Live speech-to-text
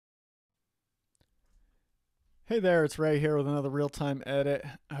Hey there, it's Ray here with another real-time edit.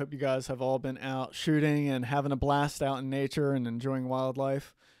 I hope you guys have all been out shooting and having a blast out in nature and enjoying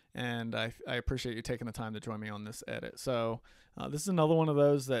wildlife. And I appreciate you taking the time to join me on this edit. So this is another one of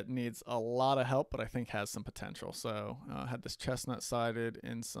those that needs a lot of help, but I think has some potential. So I had this chestnut-sided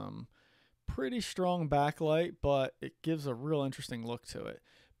in some pretty strong backlight, but it gives a real interesting look to it.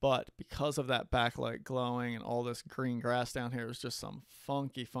 But because of that backlight glowing and all this green grass down here, there's just some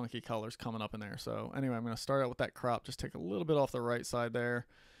funky colors coming up in there. So anyway, I'm going to start out with that crop. Just take a little bit off the right side there.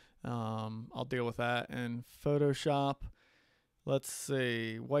 I'll deal with that in Photoshop. Let's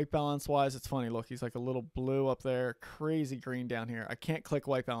see, white balance wise, it's funny. Look, he's like a little blue up there, crazy green down here. I can't click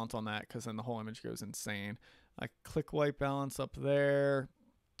white balance on that because then the whole image goes insane. I click white balance up there,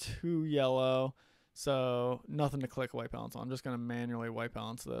 too yellow. So nothing to click white balance on. I'm just going to manually white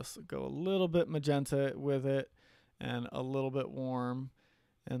balance this. Go a little bit magenta with it and a little bit warm.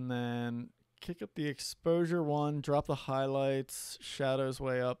 And then kick up the exposure one, drop the highlights, shadows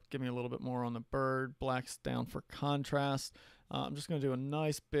way up, give me a little bit more on the bird, blacks down for contrast. I'm just going to do a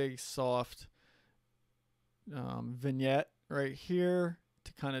nice big soft vignette right here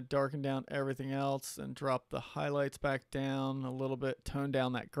to kind of darken down everything else and drop the highlights back down a little bit, tone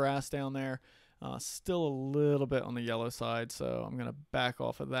down that grass down there. Still a little bit on the yellow side, so I'm going to back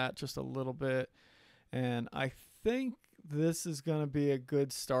off of that just a little bit. And I think this is going to be a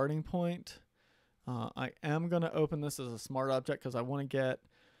good starting point. I am going to open this as a smart object because I want to get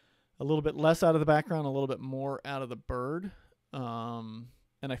a little bit less out of the background, a little bit more out of the bird. And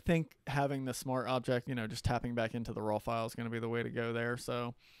I think having the smart object, just tapping back into the raw file is going to be the way to go there.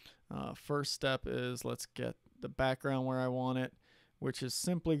 So first step is let's get the background where I want it, which is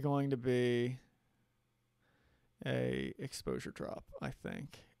simply going to be a exposure drop, I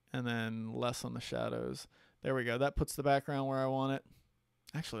think, and then less on the shadows. There we go. That puts the background where I want it.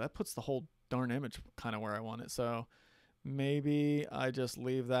 Actually, that puts the whole darn image kind of where I want it. So maybe I just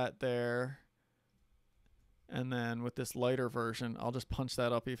leave that there. And then with this lighter version, I'll just punch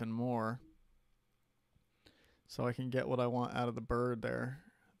that up even more so I can get what I want out of the bird there.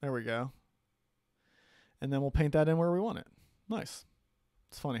 There we go. And then we'll paint that in where we want it. Nice.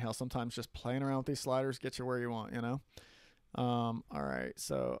 It's funny how sometimes just playing around with these sliders gets you where you want, all right,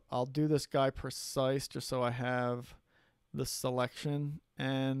 so I'll do this guy precise just so I have the selection,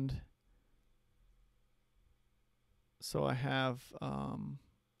 and so I have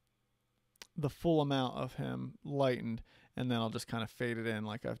the full amount of him lightened, and then I'll just kind of fade it in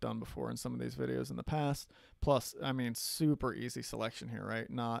like I've done before in some of these videos in the past. Plus, I mean, super easy selection here, right?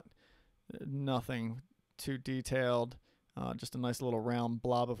 Nothing too detailed. Just a nice little round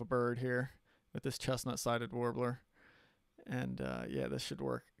blob of a bird here with this chestnut-sided warbler. And yeah, this should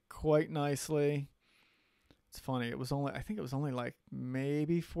work quite nicely. It's funny, I think it was only like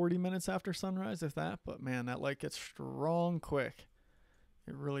maybe 40 minutes after sunrise, if that, but man, that light gets strong quick.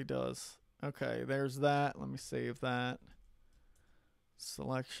 It really does. Okay, there's that. Let me save that.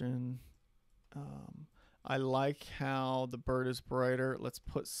 Selection. I like how the bird is brighter. Let's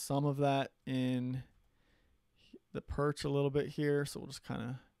put some of that in the perch a little bit here, so we'll just kind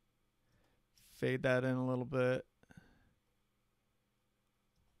of fade that in a little bit.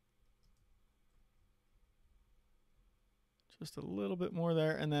 Just a little bit more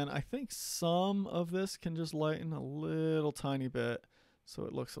there, and then I think some of this can just lighten a little tiny bit so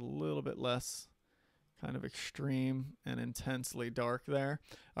it looks a little bit less kind of extreme and intensely dark there.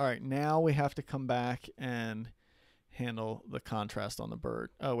 All right, now we have to come back and handle the contrast on the bird.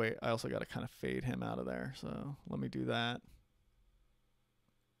 Oh wait, I also got to kind of fade him out of there, so let me do that.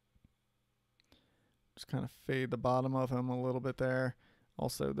 Just kind of fade the bottom of him a little bit there.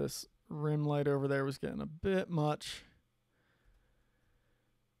 Also, this rim light over there was getting a bit much.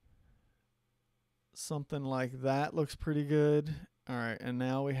 Something like that looks pretty good. All right, and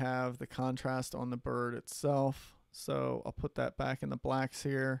now we have the contrast on the bird itself. So I'll put that back in the blacks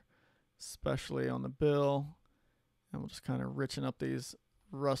here, especially on the bill. And we'll just kind of richen up these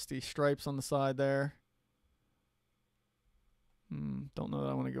rusty stripes on the side there. Don't know that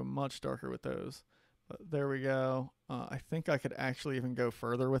I want to go much darker with those. But there we go. I think I could actually even go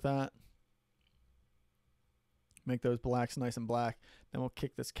further with that. Make those blacks nice and black. Then we'll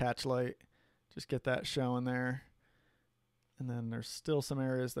kick this catch light. Just get that showing there. And then there's still some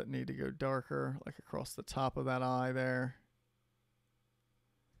areas that need to go darker, like across the top of that eye there.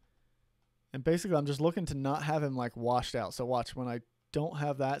 And basically, I'm just looking to not have him like washed out. So watch, when I don't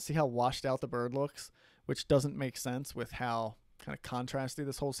have that, see how washed out the bird looks, which doesn't make sense with how kind of contrasty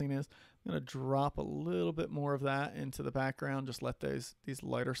this whole scene is. I'm going to drop a little bit more of that into the background. Just let these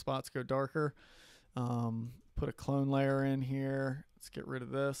lighter spots go darker. Put a clone layer in here. Let's get rid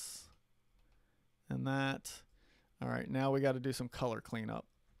of this and that. All right, now we got to do some color cleanup.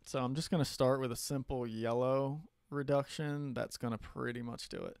 So I'm just going to start with a simple yellow reduction. That's going to pretty much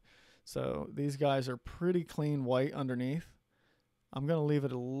do it. So these guys are pretty clean white underneath. I'm going to leave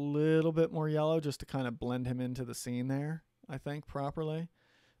it a little bit more yellow just to kind of blend him into the scene there, I think, properly.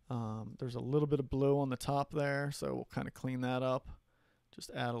 There's a little bit of blue on the top there, so we'll kind of clean that up.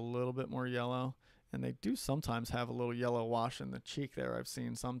 Just add a little bit more yellow. And they do sometimes have a little yellow wash in the cheek there, I've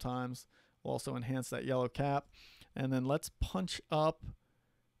seen sometimes. We'll also enhance that yellow cap. And then let's punch up,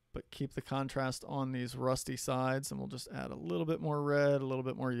 but keep the contrast on these rusty sides. And we'll just add a little bit more red, a little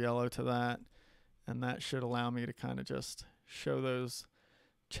bit more yellow to that. And that should allow me to kind of just show those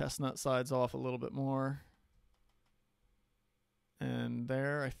chestnut sides off a little bit more. And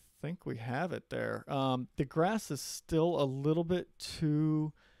there, I think we have it there. The grass is still a little bit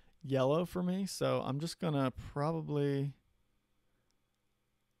too yellow for me, so I'm just going to probably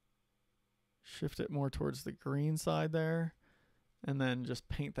shift it more towards the green side there, and then just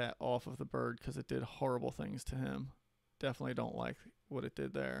paint that off of the bird because it did horrible things to him. Definitely don't like what it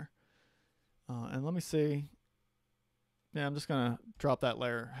did there. And let me see. Yeah, I'm just going to drop that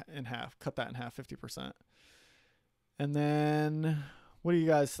layer in half, cut that in half, 50%. And then what do you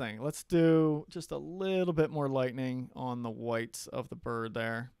guys think? Let's do just a little bit more lightening on the whites of the bird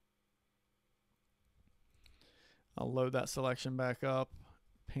there. I'll load that selection back up,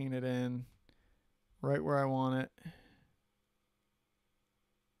 paint it in right where I want it.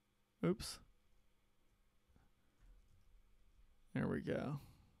 Oops. There we go.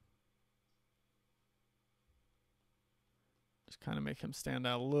 Just kind of make him stand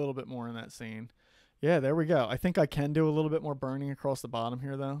out a little bit more in that scene. Yeah, there we go. I think I can do a little bit more burning across the bottom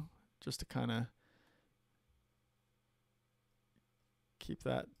here, though, just to kind of keep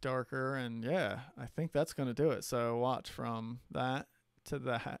that darker. And yeah, I think that's going to do it. So watch from that to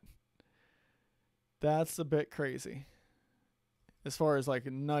that. That's a bit crazy as far as like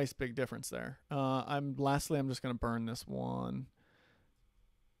a nice big difference there. Lastly, I'm just going to burn this one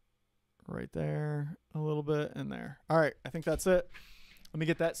right there a little bit and there. All right, I think that's it. Let me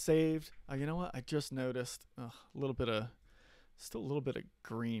get that saved. You know what? I just noticed still a little bit of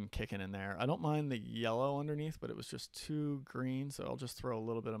green kicking in there. I don't mind the yellow underneath, but it was just too green, so I'll just throw a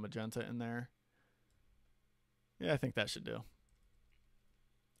little bit of magenta in there. Yeah, I think that should do.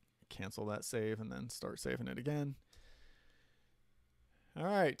 Cancel that save and then start saving it again. All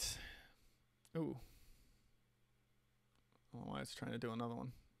right. Ooh. I don't know why it's trying to do another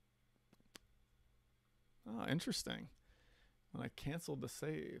one. Oh, interesting. When I canceled the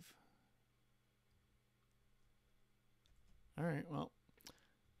save. All right, well,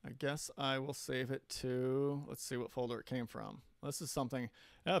 I guess I will save it to, let's see what folder it came from. This is something,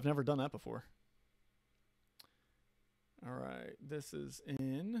 I've never done that before. All right, this is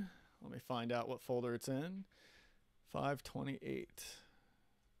in, let me find out what folder it's in. 528.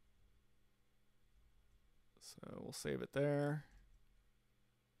 So we'll save it there.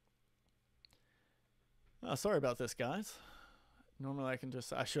 Sorry about this, guys. Normally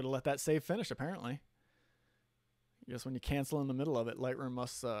I should have let that save finish, apparently. I guess when you cancel in the middle of it, Lightroom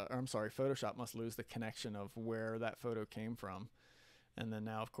must, Photoshop must lose the connection of where that photo came from. And then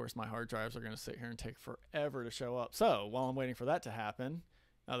now, of course, my hard drives are going to sit here and take forever to show up. So while I'm waiting for that to happen,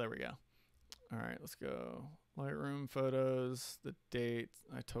 oh, there we go. All right, let's go. Lightroom, photos, the date.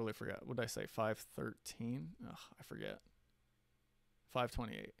 I totally forgot. What did I say? 5/13? Ugh, I forget.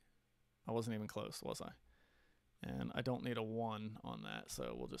 5/28. I wasn't even close, was I? And I don't need a 1 on that,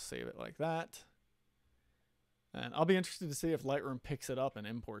 so we'll just save it like that. And I'll be interested to see if Lightroom picks it up and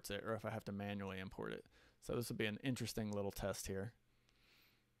imports it, or if I have to manually import it. So this will be an interesting little test here.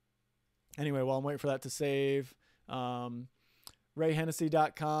 Anyway, while I'm waiting for that to save,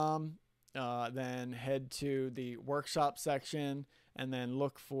 rayhennessy.com, then head to the workshop section, and then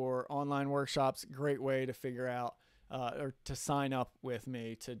look for online workshops. Great way to figure out or to sign up with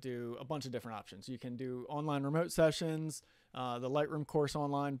me to do a bunch of different options. You can do online remote sessions, the Lightroom course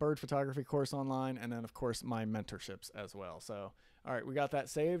online, bird photography course online, and then of course my mentorships as well. So, all right, we got that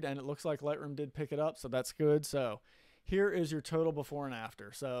saved, and it looks like Lightroom did pick it up, so that's good. So here is your total before and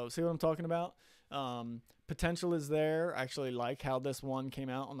after. So see what I'm talking about? Potential is there. I actually like how this one came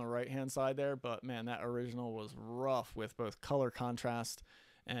out on the right-hand side there, but man, that original was rough with both color contrast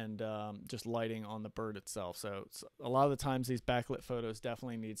and just lighting on the bird itself. So a lot of the times these backlit photos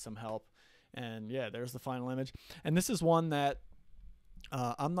definitely need some help. And yeah, there's the final image. And this is one that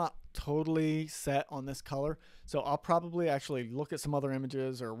I'm not totally set on this color. So I'll probably actually look at some other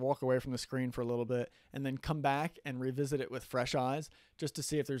images or walk away from the screen for a little bit and then come back and revisit it with fresh eyes just to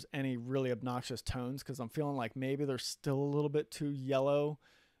see if there's any really obnoxious tones, because I'm feeling like maybe they're still a little bit too yellow,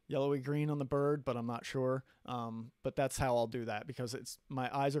 yellowy green on the bird, but I'm not sure. But that's how I'll do that, because my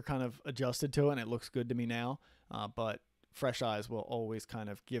eyes are kind of adjusted to it and it looks good to me now. But fresh eyes will always kind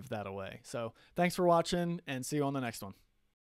of give that away. So thanks for watching, and see you on the next one.